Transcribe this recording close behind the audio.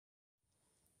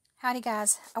Howdy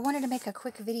guys, I wanted to make a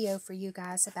quick video for you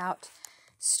guys about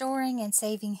storing and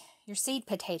saving your seed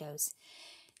potatoes.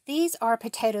 These are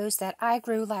potatoes that I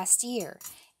grew last year,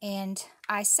 and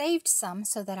I saved some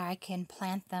so that I can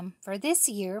plant them for this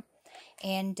year,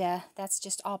 and that's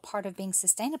just all part of being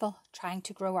sustainable, trying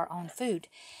to grow our own food.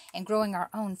 And growing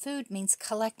our own food means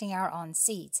collecting our own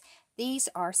seeds. These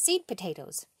are seed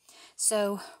potatoes.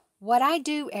 So what I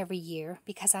do every year,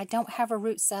 because I don't have a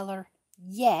root cellar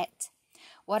yet,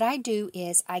 what I do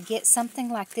is I get something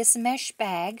like this mesh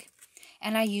bag,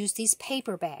 and I use these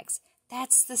paper bags.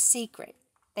 That's the secret.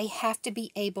 They have to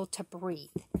be able to breathe.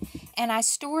 And I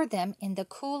store them in the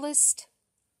coolest,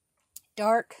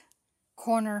 dark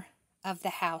corner of the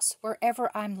house, wherever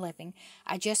I'm living.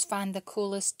 I just find the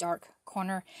coolest, dark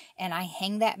corner, and I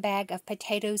hang that bag of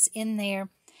potatoes in there,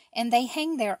 and they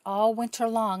hang there all winter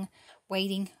long,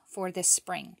 waiting for the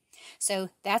spring. So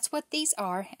that's what these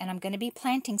are, and I'm going to be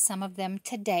planting some of them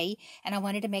today, and I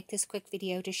wanted to make this quick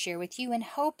video to share with you in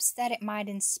hopes that it might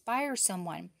inspire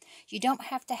someone. You don't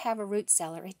have to have a root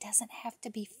cellar. It doesn't have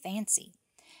to be fancy.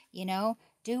 You know,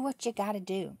 do what you got to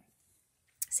do.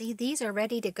 See, these are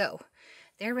ready to go.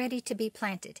 They're ready to be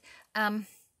planted.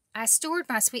 I stored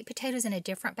my sweet potatoes in a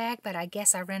different bag, but I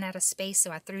guess I ran out of space,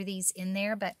 so I threw these in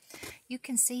there. But you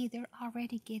can see they're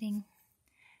already getting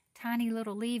tiny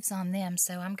little leaves on them,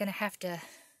 so I'm gonna have to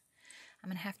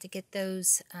get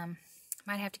those.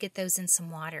 Might have to get those in some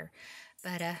water,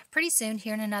 but pretty soon,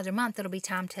 here in another month, it'll be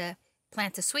time to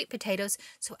plant the sweet potatoes,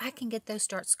 so I can get those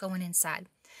starts going inside.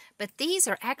 But these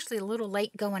are actually a little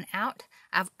late going out.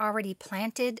 I've already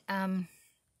planted, I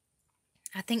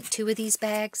think 2 of these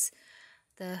bags,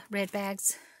 the red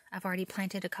bags. I've already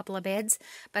planted a couple of beds,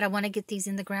 but I want to get these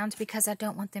in the ground because I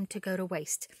don't want them to go to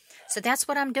waste. So that's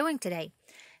what I'm doing today.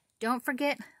 Don't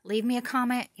forget, leave me a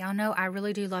comment. Y'all know I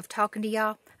really do love talking to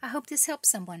y'all. I hope this helps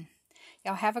someone.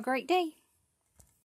 Y'all have a great day.